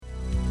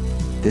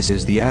This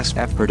is the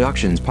SF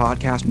Productions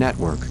Podcast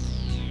Network.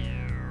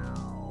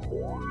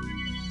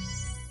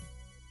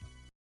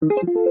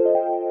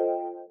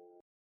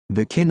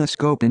 The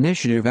Kinescope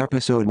Initiative,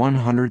 Episode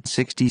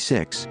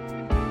 166.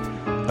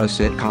 A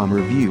sitcom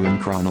review in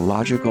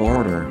chronological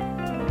order.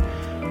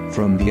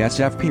 From the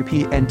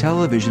SFPP and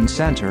Television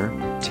Center,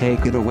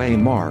 take it away,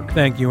 Mark.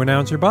 Thank you,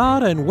 Announcer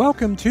Bod, and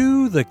welcome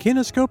to the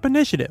Kinescope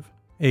Initiative,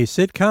 a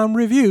sitcom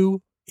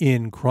review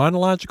in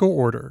chronological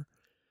order.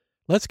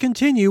 Let's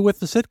continue with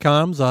the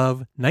sitcoms of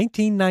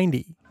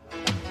 1990.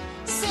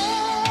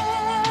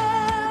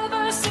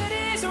 Silver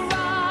cities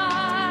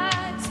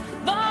rise,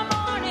 the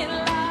morning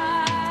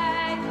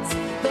lights,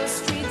 the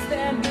streets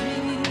they're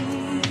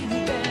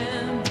meeting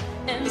them,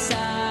 and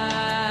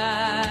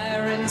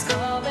sirens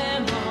call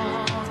them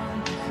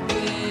on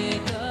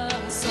with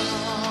a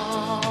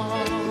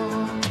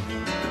song.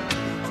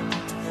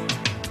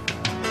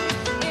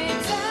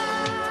 It's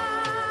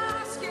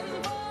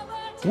asking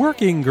for the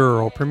Working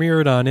Girl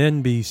premiered on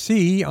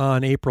NBC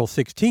on April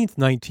 16,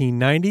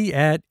 1990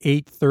 at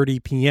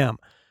 8:30 p.m.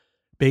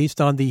 Based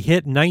on the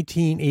hit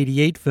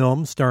 1988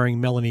 film starring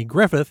Melanie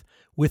Griffith,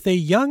 with a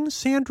young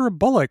Sandra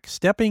Bullock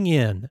stepping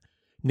in.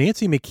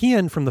 Nancy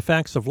McKeon from The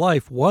Facts of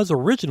Life was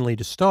originally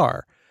to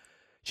star.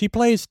 She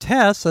plays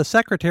Tess, a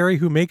secretary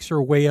who makes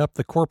her way up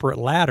the corporate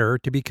ladder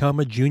to become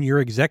a junior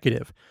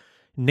executive.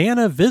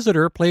 Nana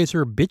Visitor plays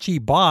her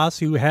bitchy boss,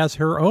 who has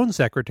her own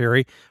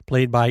secretary,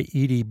 played by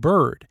Edie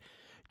Bird.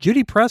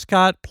 Judy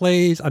Prescott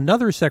plays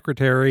another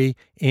secretary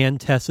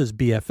and Tess's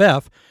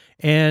BFF,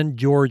 and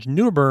George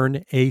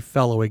Newbern, a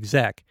fellow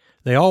exec.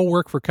 They all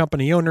work for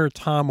company owner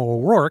Tom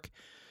O'Rourke.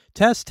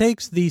 Tess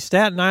takes the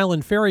Staten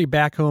Island ferry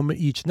back home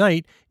each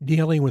night,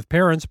 dealing with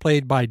parents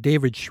played by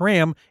David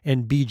Schramm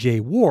and B.J.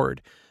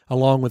 Ward,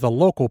 along with a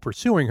local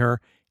pursuing her,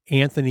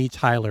 Anthony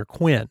Tyler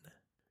Quinn.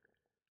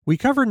 We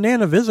covered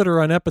Nana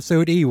Visitor on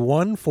episode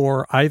 81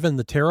 for Ivan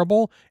the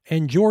Terrible,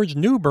 and George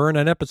Newbern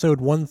on episode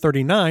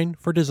 139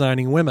 for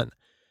Designing Women.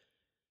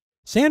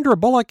 Sandra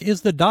Bullock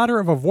is the daughter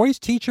of a voice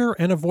teacher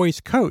and a voice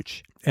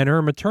coach, and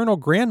her maternal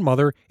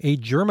grandmother a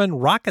German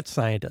rocket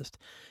scientist.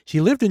 She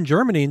lived in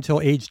Germany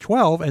until age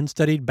 12 and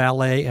studied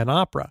ballet and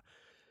opera.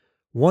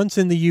 Once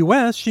in the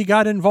U.S., she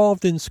got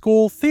involved in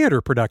school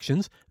theater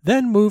productions,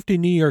 then moved to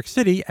New York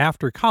City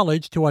after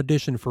college to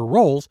audition for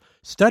roles,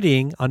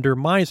 studying under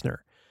Meisner.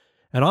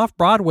 An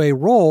off-Broadway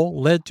role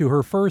led to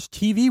her first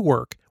TV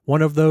work,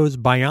 one of those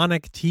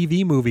Bionic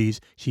TV movies.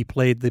 She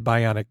played the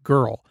Bionic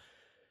Girl.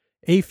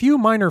 A few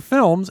minor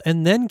films,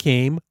 and then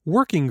came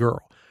Working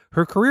Girl.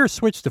 Her career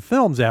switched to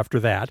films after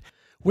that,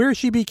 where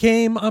she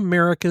became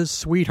America's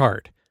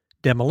sweetheart.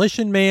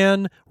 Demolition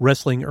Man,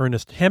 Wrestling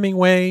Ernest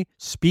Hemingway,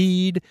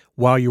 Speed,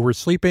 While You Were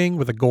Sleeping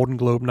with a Golden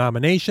Globe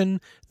nomination,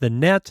 The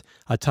Net,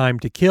 A Time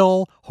to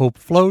Kill, Hope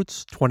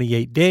Floats,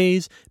 28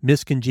 Days,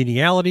 Miss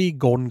Congeniality,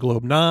 Golden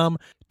Globe nom,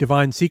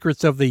 Divine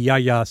Secrets of the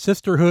Yaya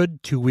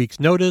Sisterhood, 2 Weeks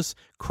Notice,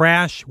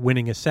 Crash,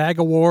 winning a SAG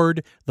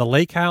Award, The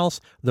Lake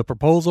House, The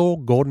Proposal,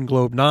 Golden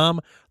Globe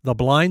nom, The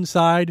Blind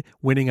Side,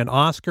 winning an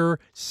Oscar,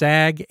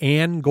 SAG,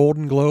 and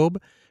Golden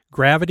Globe,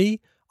 Gravity,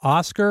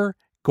 Oscar,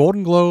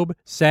 Golden Globe,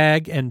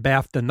 SAG, and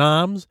BAFTA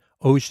noms,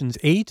 Ocean's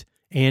 8,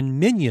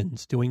 and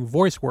Minions doing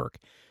voice work.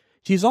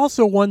 She's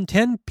also won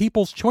 10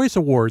 People's Choice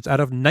Awards out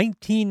of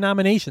 19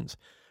 nominations.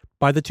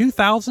 By the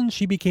 2000s,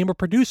 she became a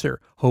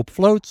producer. Hope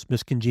Floats,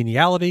 Miss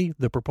Congeniality,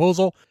 The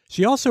Proposal.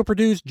 She also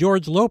produced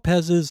George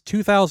Lopez's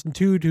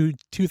 2002 to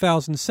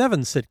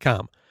 2007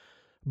 sitcom.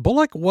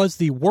 Bullock was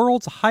the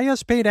world's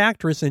highest-paid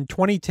actress in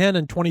 2010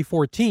 and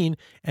 2014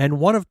 and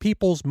one of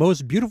People's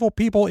Most Beautiful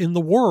People in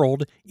the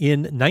World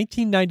in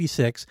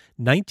 1996,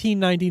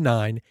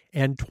 1999,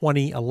 and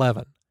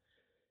 2011.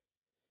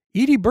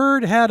 Edie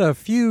Bird had a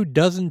few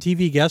dozen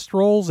TV guest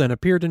roles and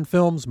appeared in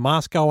films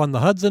Moscow on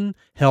the Hudson,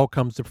 Hell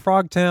Comes to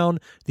Frogtown,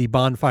 The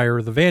Bonfire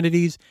of the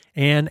Vanities,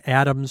 and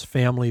Addams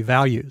Family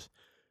Values.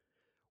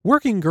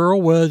 Working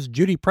Girl was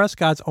Judy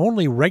Prescott's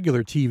only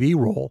regular TV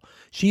role.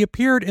 She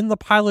appeared in the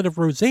pilot of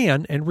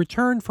Roseanne and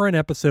returned for an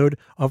episode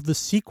of the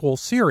sequel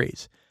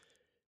series.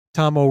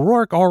 Tom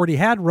O'Rourke already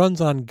had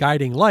runs on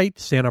Guiding Light,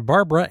 Santa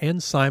Barbara,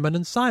 and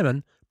Simon &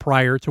 Simon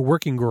prior to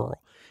Working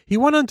Girl. He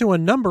went on to a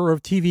number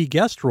of TV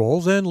guest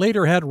roles and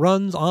later had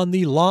runs on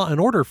the Law &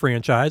 Order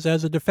franchise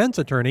as a defense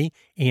attorney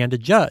and a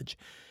judge.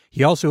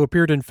 He also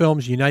appeared in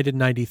films United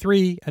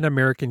 93 and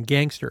American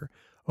Gangster.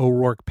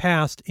 O'Rourke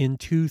passed in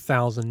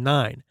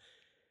 2009.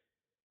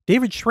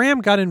 David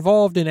Schramm got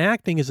involved in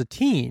acting as a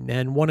teen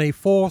and won a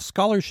full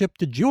scholarship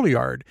to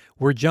Juilliard,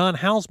 where John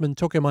Houseman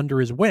took him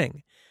under his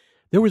wing.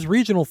 There was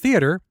regional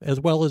theater, as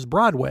well as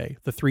Broadway,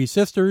 The Three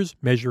Sisters,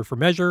 Measure for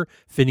Measure,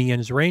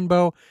 Finian's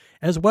Rainbow,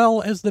 as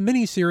well as the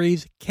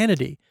miniseries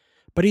Kennedy.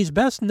 But he's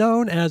best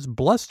known as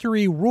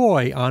Blustery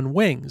Roy on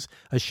Wings,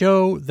 a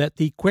show that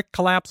the quick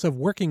collapse of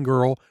Working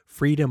Girl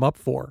freed him up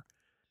for.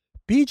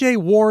 B.J.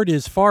 Ward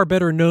is far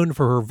better known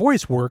for her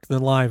voice work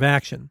than live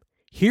action.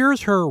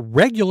 Here's her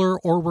regular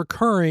or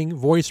recurring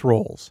voice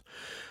roles.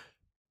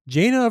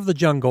 Jaina of the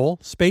Jungle,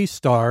 Space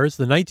Stars,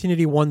 the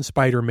 1981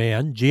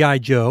 Spider-Man, G.I.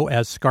 Joe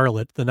as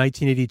Scarlet, the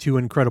 1982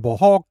 Incredible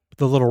Hulk,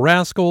 The Little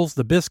Rascals,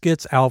 The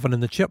Biscuits, Alvin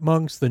and the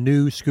Chipmunks, The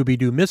New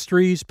Scooby-Doo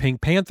Mysteries, Pink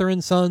Panther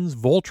and Sons,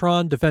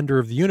 Voltron, Defender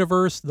of the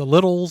Universe, The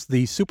Littles,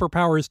 The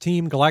Superpowers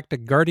Team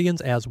Galactic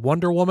Guardians as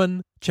Wonder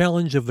Woman,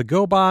 Challenge of the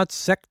GoBots,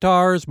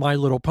 Sectars, My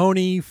Little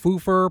Pony,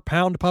 Foofer,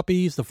 Pound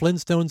Puppies, The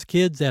Flintstones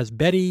Kids as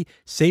Betty,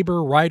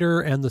 Saber, Ryder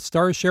and the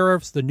Star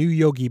Sheriffs, The New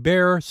Yogi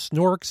Bear,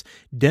 Snorks,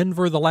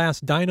 Denver the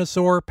Last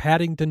Dinosaur,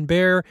 Paddington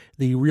Bear,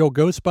 The Real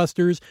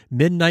Ghostbusters,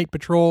 Midnight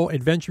Patrol,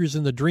 Adventures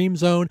in the Dream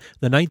Zone,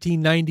 the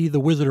 1990 The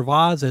Wizard of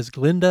Oz as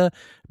Glinda,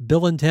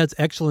 Bill and Ted's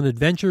Excellent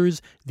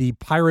Adventures, The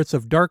Pirates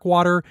of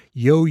Darkwater,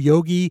 Yo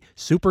Yogi,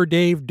 Super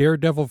Dave,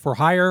 Daredevil for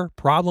Hire,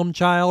 Problem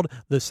Child,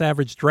 The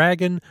Savage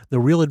Dragon, The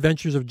Real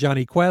Adventures of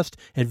Johnny Quest,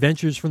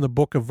 Adventures from the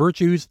Book of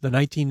Virtues, the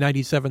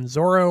 1997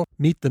 Zorro,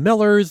 Meet the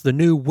Millers, The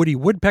New Woody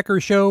Woodpecker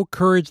Show,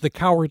 Courage the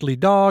Cowardly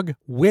Dog,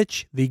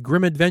 Witch, The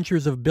Grim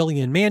Adventures of Billy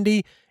and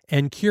Mandy,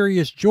 and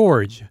Curious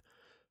George.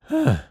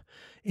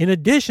 In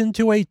addition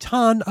to a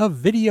ton of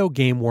video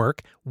game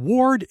work,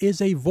 Ward is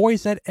a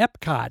voice at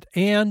Epcot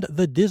and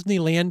the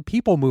Disneyland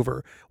People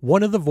Mover,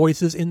 one of the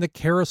voices in the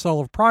Carousel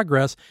of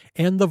Progress,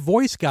 and the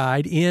voice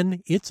guide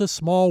in It's a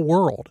Small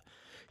World.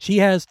 She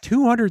has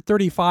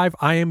 235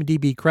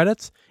 IMDb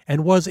credits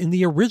and was in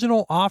the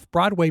original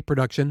off-Broadway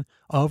production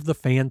of The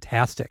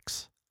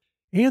Fantastics.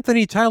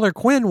 Anthony Tyler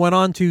Quinn went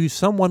on to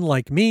Someone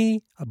Like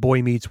Me, A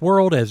Boy Meets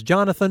World as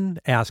Jonathan,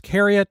 Ask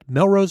Harriet,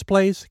 Melrose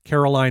Place,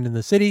 Caroline in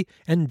the City,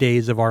 and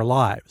Days of Our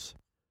Lives.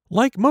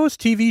 Like most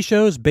TV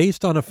shows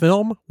based on a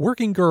film,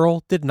 Working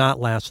Girl did not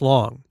last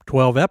long,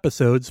 12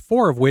 episodes,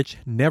 4 of which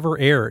never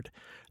aired.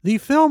 The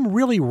film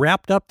really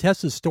wrapped up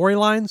Tessa's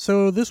storyline,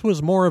 so this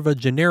was more of a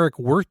generic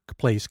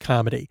workplace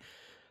comedy.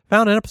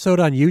 Found an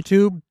episode on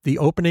YouTube. The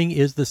opening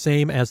is the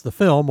same as the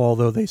film,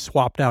 although they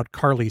swapped out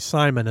Carly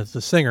Simon as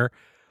the singer.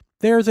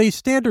 There's a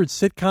standard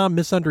sitcom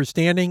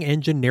misunderstanding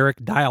and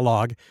generic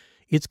dialogue.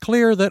 It's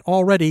clear that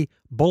already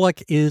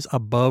Bullock is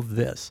above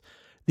this.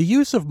 The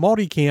use of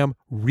multicam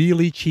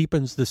really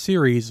cheapens the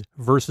series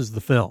versus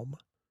the film.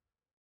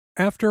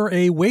 After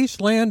a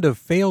wasteland of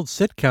failed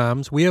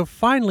sitcoms, we have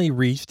finally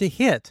reached a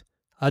hit,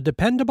 a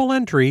dependable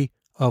entry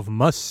of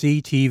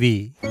must-see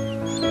TV.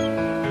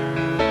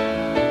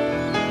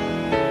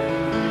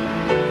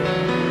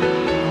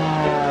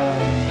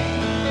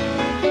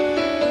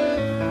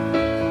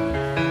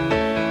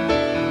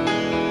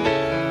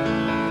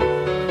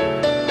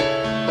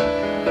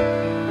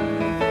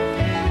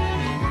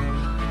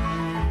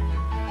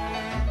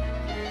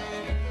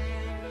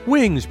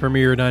 Wings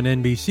premiered on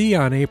NBC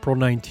on April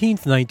 19,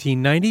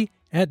 1990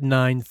 at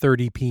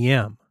 9:30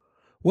 p.m.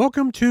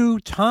 Welcome to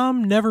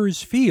Tom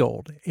Nevers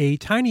Field, a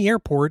tiny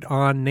airport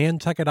on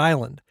Nantucket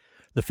Island.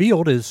 The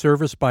field is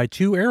serviced by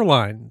 2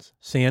 airlines,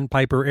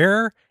 Sandpiper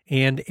Air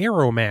and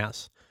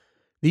Aeromass.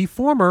 The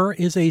former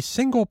is a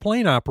single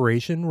plane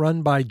operation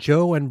run by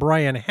Joe and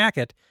Brian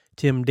Hackett,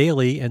 Tim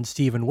Daly, and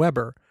Stephen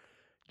Weber.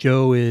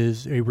 Joe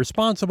is a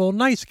responsible,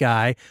 nice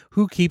guy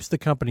who keeps the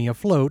company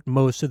afloat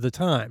most of the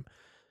time.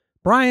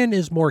 Brian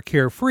is more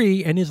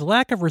carefree, and his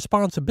lack of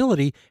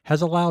responsibility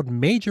has allowed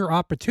major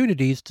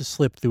opportunities to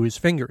slip through his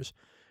fingers.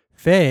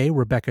 Faye,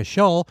 Rebecca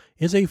Shull,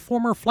 is a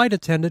former flight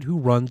attendant who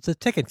runs the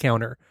ticket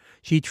counter.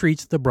 She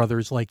treats the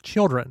brothers like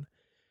children.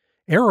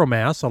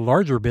 Aeromass, a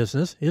larger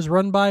business, is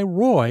run by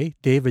Roy,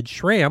 David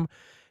Schramm,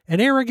 an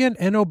arrogant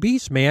and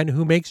obese man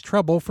who makes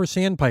trouble for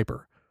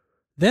Sandpiper.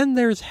 Then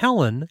there's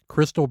Helen,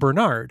 Crystal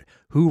Bernard,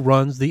 who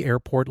runs the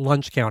airport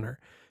lunch counter.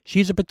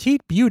 She's a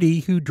petite beauty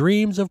who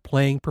dreams of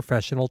playing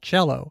professional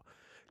cello.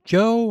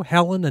 Joe,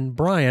 Helen, and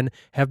Brian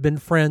have been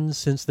friends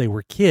since they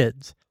were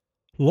kids.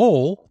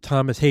 Lowell,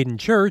 Thomas Hayden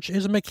Church,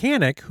 is a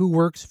mechanic who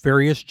works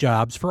various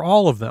jobs for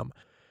all of them.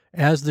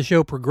 As the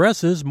show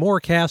progresses, more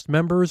cast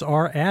members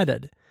are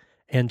added.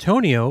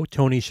 Antonio,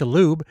 Tony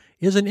Shalhoub,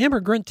 is an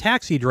immigrant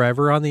taxi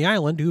driver on the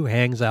island who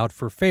hangs out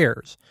for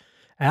fares.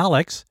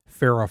 Alex,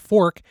 Farrah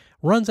Fork,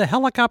 runs a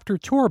helicopter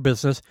tour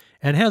business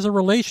and has a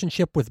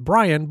relationship with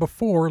Brian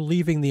before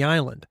leaving the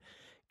island.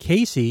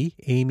 Casey,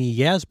 Amy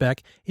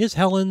Yazbek, is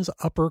Helen's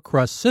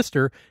upper-crust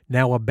sister,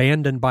 now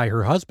abandoned by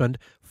her husband,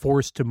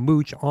 forced to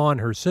mooch on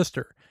her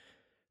sister.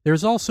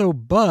 There's also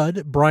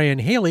Bud, Brian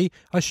Haley,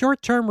 a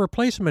short-term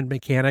replacement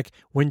mechanic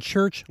when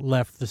Church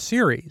left the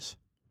series.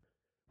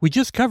 We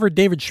just covered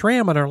David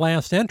Schramm on our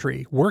last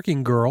entry,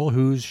 Working Girl,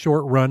 whose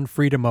short run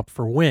freed him up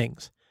for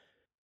Wings.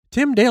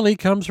 Tim Daly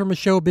comes from a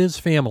showbiz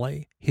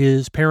family.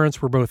 His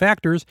parents were both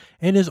actors,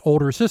 and his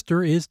older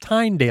sister is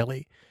Tyne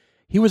Daly.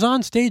 He was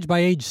on stage by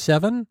age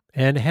 7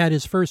 and had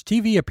his first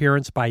TV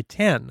appearance by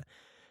 10.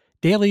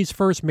 Daly's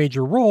first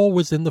major role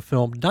was in the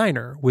film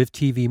Diner, with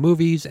TV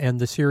movies and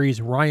the series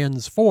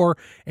Ryan's 4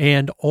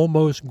 and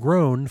Almost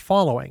Grown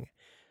following.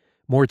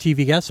 More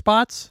TV guest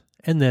spots,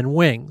 and then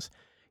Wings.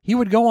 He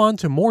would go on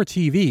to more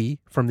TV,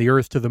 From the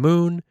Earth to the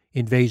Moon,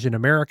 Invasion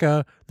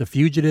America, The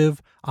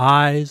Fugitive,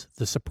 Eyes,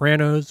 The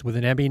Sopranos with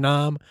an Emmy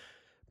nom,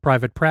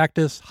 Private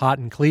Practice, Hot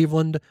in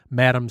Cleveland,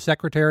 Madam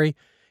Secretary.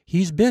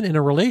 He's been in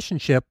a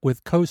relationship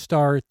with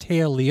co-star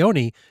Téa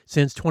Leoni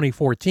since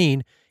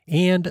 2014,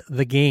 and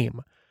The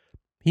Game.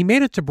 He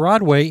made it to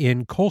Broadway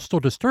in Coastal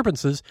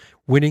Disturbances,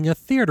 winning a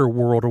Theatre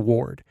World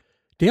Award.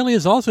 Daly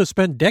has also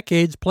spent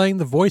decades playing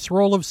the voice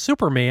role of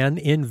Superman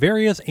in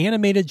various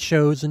animated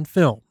shows and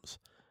films.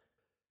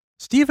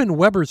 Steven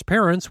Weber's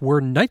parents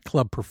were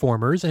nightclub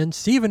performers, and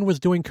Steven was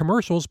doing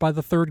commercials by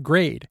the third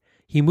grade.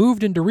 He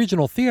moved into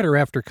regional theater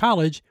after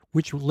college,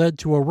 which led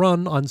to a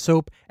run on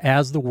soap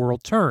As the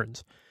World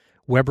Turns.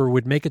 Weber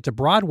would make it to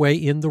Broadway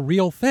in The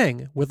Real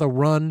Thing, with a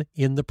run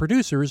in The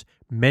Producers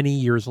many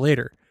years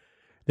later.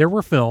 There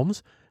were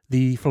films: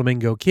 The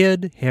Flamingo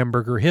Kid,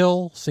 Hamburger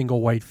Hill,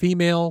 Single White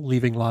Female,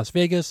 Leaving Las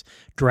Vegas,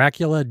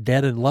 Dracula,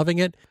 Dead and Loving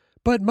It,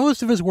 but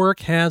most of his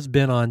work has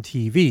been on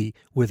TV,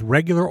 with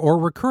regular or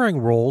recurring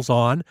roles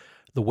on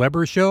The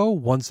Weber Show,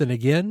 Once and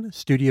Again,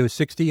 Studio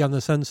 60 on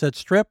the Sunset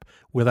Strip,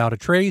 Without a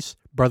Trace,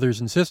 Brothers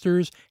and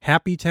Sisters,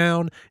 Happy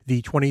Town,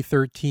 the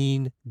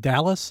 2013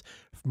 Dallas,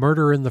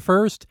 Murder in the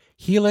First,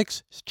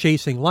 Helix,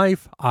 Chasing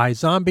Life,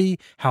 iZombie,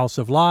 House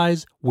of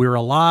Lies, We're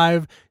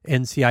Alive,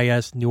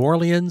 NCIS New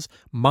Orleans,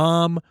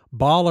 Mom,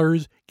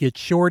 Ballers, Get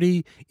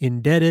Shorty,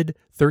 Indebted,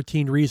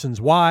 13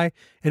 Reasons Why,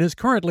 and is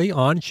currently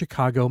on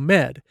Chicago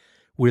Med,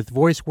 with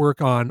voice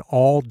work on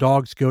All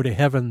Dogs Go to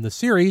Heaven the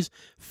series,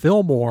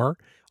 Fillmore,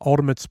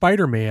 Ultimate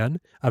Spider-Man,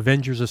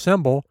 Avengers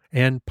Assemble,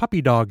 and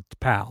Puppy Dog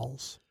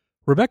Pals.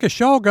 Rebecca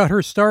Shaw got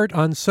her start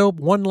on soap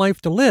One Life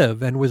to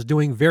Live and was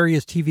doing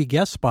various TV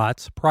guest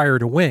spots prior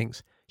to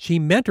Wings. She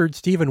mentored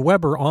Steven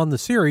Weber on the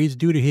series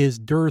due to his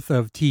dearth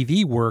of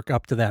TV work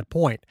up to that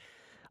point.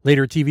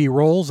 Later TV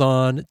roles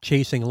on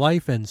Chasing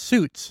Life and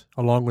Suits,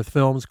 along with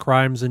films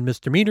Crimes and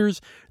Misdemeanors,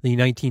 the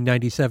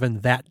 1997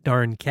 That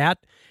Darn Cat,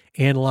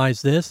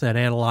 Analyze This and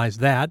Analyze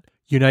That,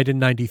 United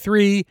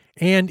 93,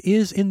 and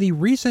is in the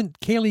recent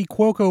Kaylee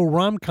Cuoco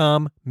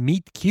rom-com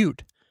Meet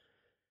Cute.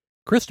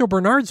 Crystal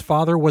Bernard's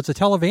father was a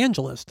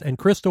televangelist, and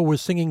Crystal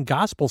was singing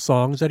gospel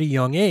songs at a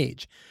young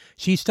age.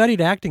 She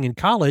studied acting in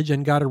college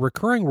and got a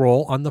recurring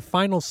role on the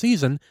final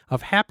season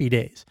of Happy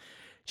Days.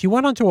 She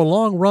went on to a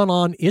long run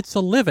on It's a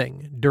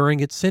Living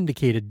during its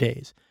syndicated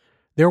days.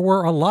 There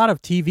were a lot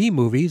of TV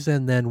movies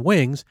and then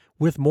Wings,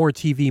 with more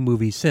TV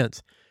movies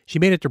since. She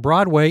made it to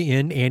Broadway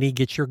in Annie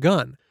Get Your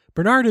Gun.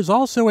 Bernard is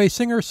also a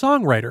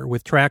singer-songwriter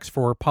with tracks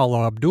for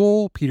Paula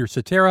Abdul, Peter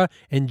Cetera,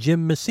 and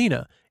Jim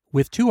Messina,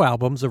 with 2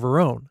 albums of her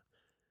own.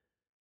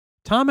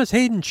 Thomas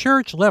Hayden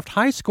Church left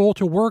high school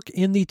to work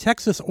in the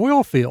Texas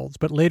oil fields,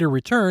 but later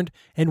returned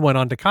and went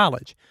on to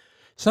college.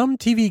 Some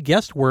TV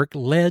guest work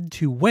led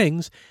to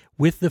Wings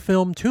with the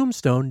film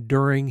Tombstone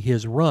during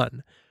his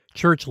run.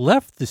 Church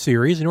left the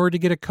series in order to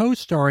get a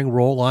co-starring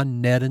role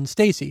on Ned and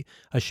Stacy,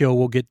 a show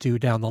we'll get to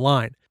down the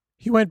line.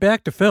 He went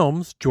back to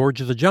films: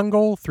 George of the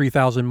Jungle,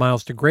 3,000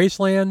 Miles to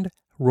Graceland,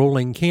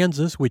 Rolling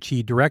Kansas, which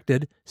he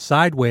directed,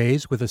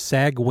 Sideways with a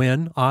SAG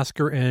win,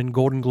 Oscar and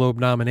Golden Globe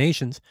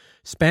nominations,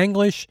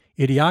 Spanglish,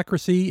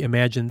 Idiocracy,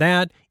 Imagine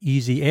That,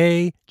 Easy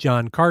A,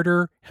 John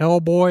Carter,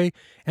 Hellboy,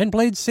 and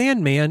played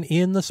Sandman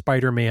in the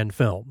Spider-Man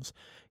films.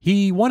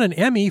 He won an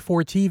Emmy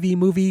for TV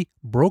movie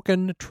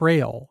Broken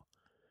Trail.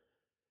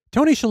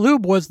 Tony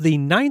Shalhoub was the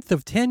 9th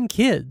of 10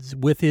 kids,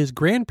 with his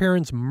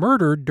grandparents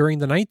murdered during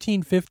the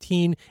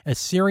 1915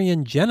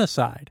 Assyrian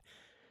genocide.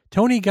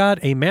 Tony got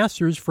a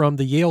master's from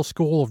the Yale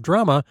School of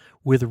Drama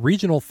with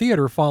regional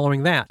theater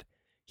following that.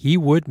 He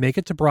would make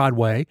it to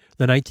Broadway,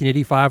 the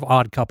 1985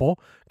 Odd Couple,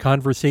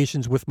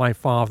 Conversations with My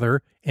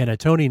Father, and a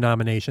Tony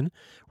nomination,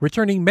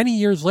 returning many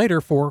years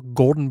later for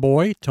Golden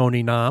Boy,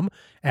 Tony nom,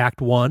 Act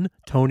 1,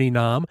 Tony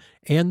nom,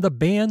 and The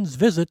Band's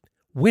Visit,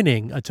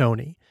 winning a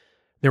Tony.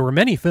 There were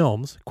many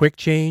films: Quick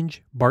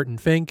Change, Barton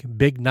Fink,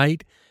 Big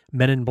Night,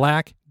 Men in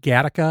Black,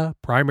 Gattaca,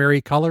 Primary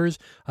Colors,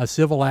 A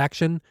Civil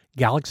Action,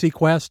 Galaxy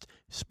Quest,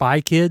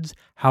 Spy Kids,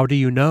 How Do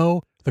You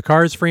Know, the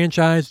Cars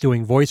franchise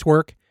doing voice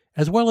work,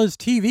 as well as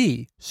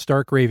TV: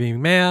 Stark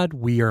Raving Mad,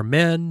 We Are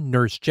Men,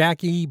 Nurse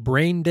Jackie,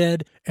 Brain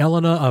Dead,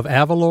 Elena of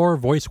Avalor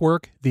voice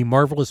work, The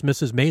Marvelous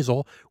Mrs.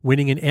 Maisel,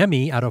 winning an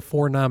Emmy out of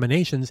 4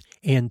 nominations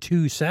and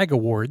 2 SAG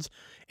Awards,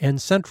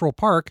 and Central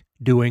Park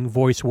doing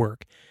voice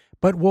work,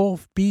 but will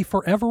be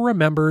forever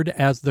remembered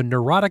as the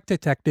neurotic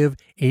detective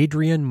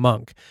Adrian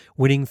Monk.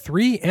 Winning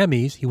 3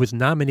 Emmys, he was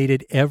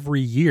nominated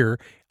every year,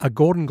 a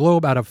Golden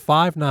Globe out of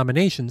 5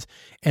 nominations,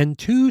 and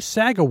 2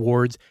 SAG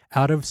Awards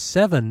out of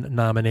 7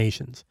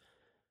 nominations.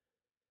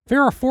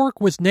 Farrah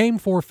Fork was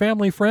named for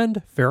family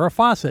friend Farrah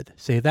Fawcett,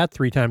 say that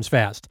 3 times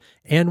fast,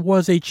 and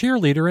was a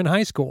cheerleader in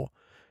high school.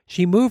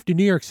 She moved to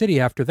New York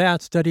City after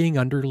that, studying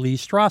under Lee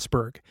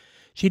Strasberg.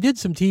 She did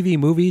some TV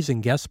movies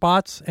and guest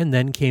spots, and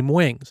then came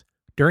Wings.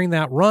 During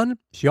that run,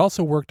 she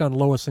also worked on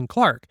Lois and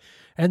Clark,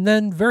 and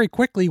then very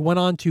quickly went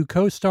on to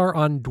co-star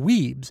on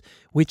Dweebs,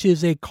 which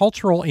is a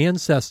cultural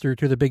ancestor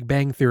to The Big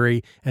Bang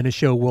Theory and a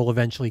show we'll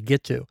eventually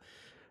get to.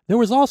 There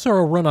was also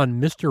a run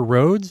on Mr.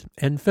 Rhodes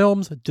and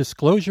films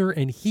Disclosure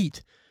and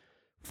Heat.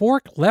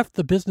 Fork left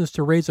the business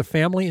to raise a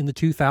family in the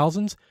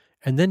 2000s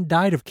and then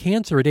died of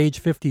cancer at age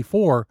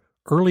 54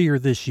 earlier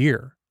this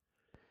year.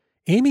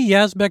 Amy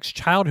Yasbeck's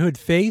childhood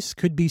face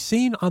could be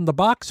seen on the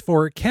box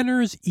for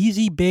Kenner's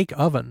Easy Bake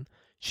Oven.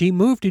 She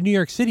moved to New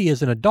York City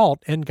as an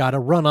adult and got a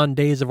run on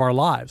Days of Our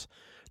Lives.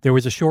 There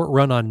was a short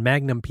run on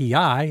Magnum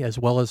P.I., as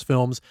well as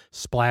films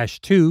Splash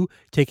 2,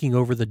 taking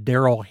over the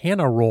Daryl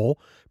Hannah role,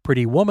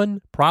 Pretty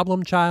Woman,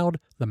 Problem Child,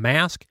 The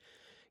Mask.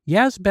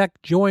 Yazbek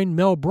joined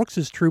Mel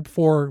Brooks' troupe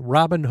for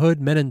Robin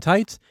Hood Men in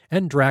Tights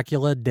and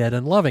Dracula Dead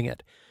and Loving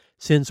It.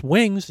 Since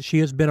Wings, she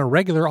has been a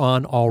regular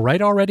on All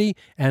Right Already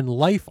and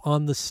Life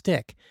on the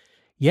Stick.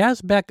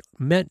 Yazbek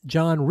met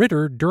John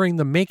Ritter during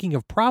the making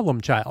of Problem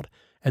Child,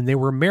 and they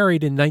were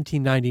married in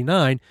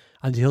 1999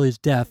 until his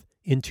death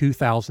in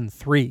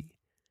 2003.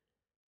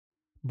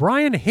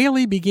 Brian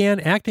Haley began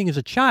acting as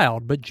a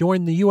child, but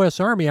joined the U.S.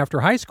 Army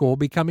after high school,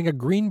 becoming a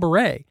Green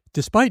Beret.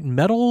 Despite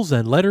medals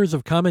and letters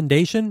of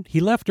commendation,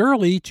 he left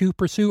early to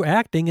pursue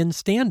acting and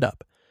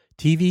stand-up.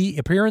 TV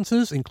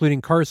appearances,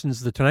 including Carson's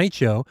The Tonight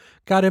Show,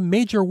 got him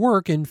major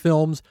work in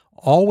films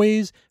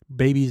Always,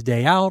 Baby's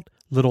Day Out,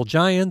 Little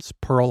Giants,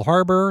 Pearl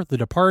Harbor, The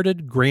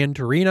Departed, Gran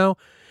Torino,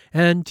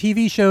 and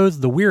TV shows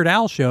The Weird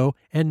Al Show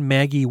and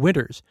Maggie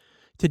Winters.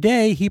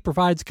 Today, he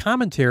provides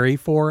commentary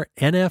for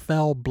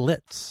NFL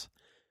Blitz.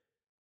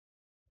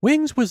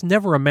 Wings was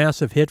never a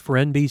massive hit for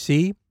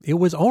NBC. It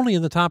was only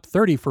in the top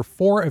 30 for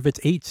 4 of its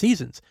 8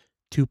 seasons,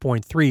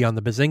 2.3 on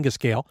the Bazinga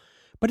scale,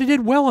 but it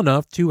did well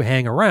enough to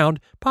hang around,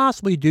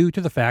 possibly due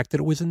to the fact that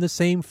it was in the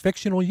same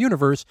fictional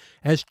universe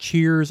as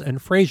Cheers and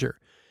Frasier.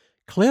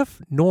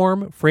 Cliff,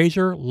 Norm,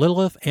 Frasier,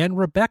 Lilith, and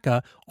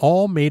Rebecca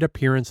all made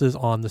appearances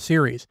on the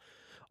series.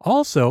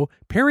 Also,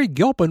 Perry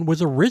Gilpin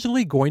was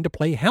originally going to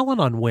play Helen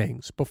on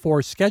Wings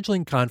before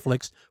scheduling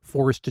conflicts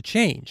forced a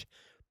change.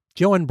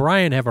 Joe and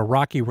Brian have a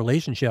rocky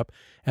relationship.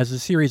 As the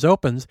series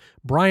opens,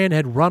 Brian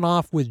had run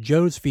off with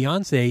Joe's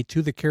fiancée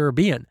to the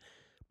Caribbean.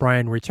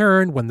 Brian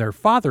returned when their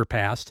father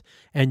passed,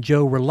 and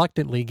Joe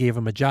reluctantly gave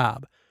him a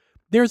job.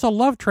 There's a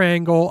love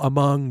triangle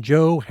among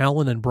Joe,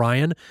 Helen, and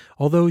Brian,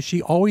 although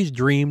she always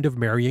dreamed of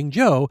marrying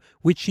Joe,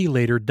 which she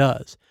later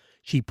does.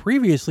 She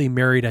previously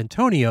married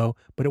Antonio,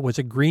 but it was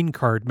a green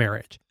card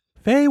marriage.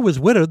 Faye was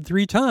widowed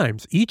 3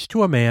 times, each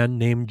to a man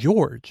named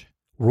George.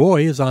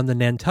 Roy is on the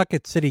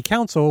Nantucket City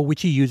Council,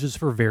 which he uses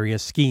for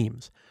various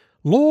schemes.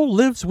 Lowell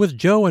lives with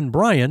Joe and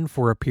Brian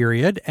for a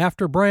period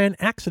after Brian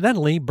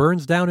accidentally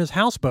burns down his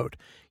houseboat.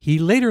 He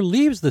later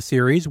leaves the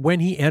series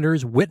when he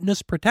enters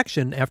witness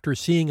protection after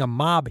seeing a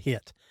mob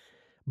hit.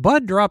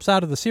 Bud drops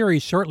out of the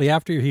series shortly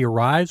after he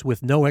arrives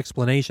with no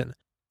explanation.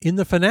 In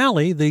the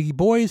finale, the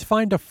boys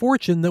find a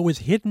fortune that was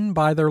hidden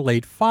by their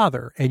late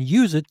father and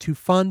use it to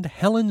fund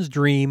Helen's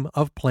dream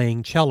of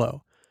playing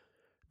cello.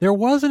 There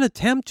was an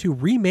attempt to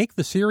remake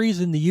the series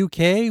in the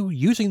UK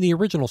using the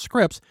original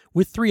scripts,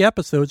 with 3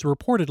 episodes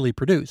reportedly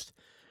produced.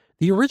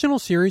 The original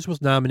series was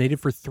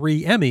nominated for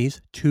 3 Emmys,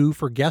 2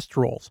 for guest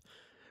roles.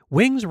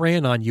 Wings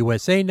ran on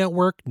USA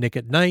Network, Nick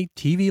at Night,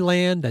 TV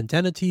Land,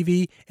 Antenna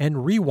TV,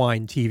 and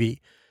Rewind TV.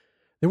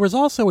 There was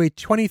also a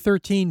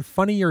 2013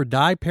 Funny or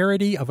Die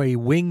parody of a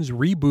Wings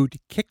reboot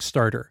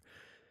Kickstarter.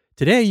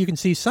 Today, you can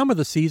see some of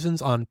the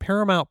seasons on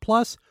Paramount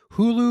Plus,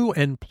 Hulu,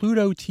 and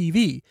Pluto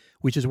TV,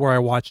 which is where I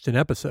watched an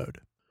episode.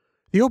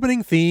 The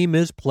opening theme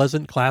is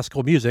pleasant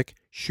classical music,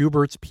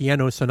 Schubert's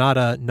Piano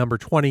Sonata No.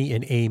 20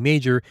 in A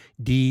major,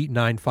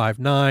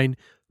 D959,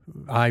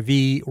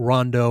 IV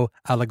Rondo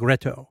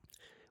Allegretto,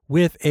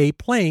 with a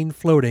plane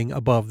floating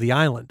above the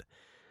island.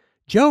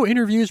 Joe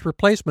interviews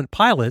replacement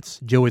pilots.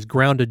 Joe is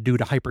grounded due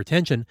to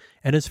hypertension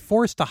and is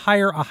forced to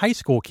hire a high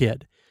school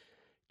kid.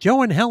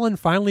 Joe and Helen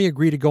finally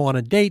agree to go on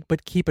a date,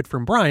 but keep it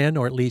from Brian,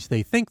 or at least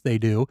they think they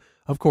do.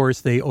 Of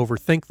course, they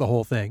overthink the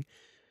whole thing.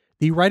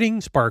 The writing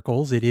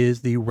sparkles. It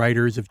is the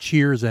writers of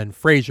Cheers and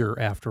Frasier,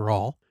 after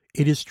all.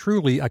 It is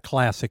truly a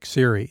classic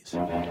series.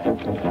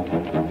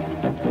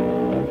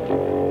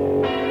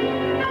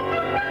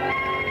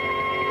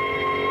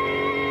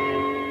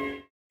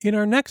 In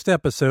our next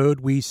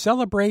episode, we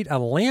celebrate a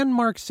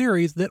landmark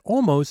series that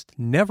almost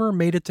never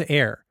made it to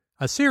air.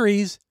 A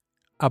series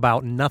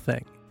about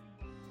nothing.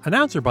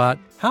 AnnouncerBot,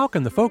 how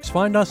can the folks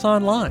find us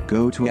online?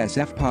 Go to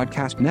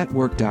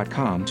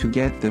sfpodcastnetwork.com to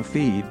get the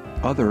feed,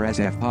 other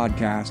SF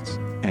podcasts,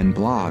 and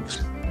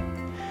blogs.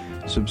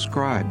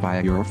 Subscribe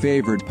via your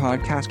favorite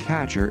podcast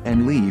catcher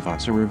and leave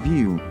us a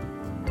review.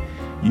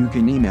 You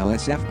can email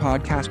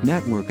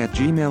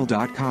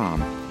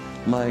sfpodcastnetwork@gmail.com.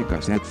 Like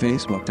us at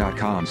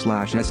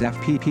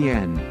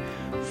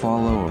facebook.com/sfppn.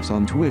 Follow us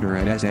on Twitter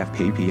at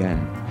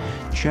sfppn.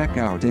 Check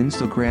out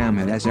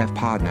Instagram at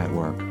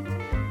sfpodnetwork.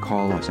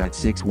 Call us at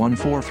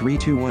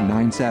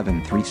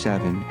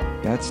 614-321-9737.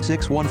 That's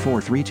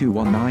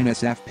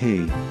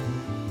 614-321-9SFP.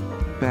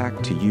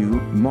 Back to you,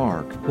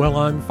 Mark. Well,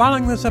 I'm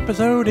filing this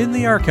episode in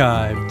the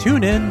archive.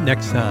 Tune in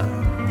next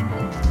time.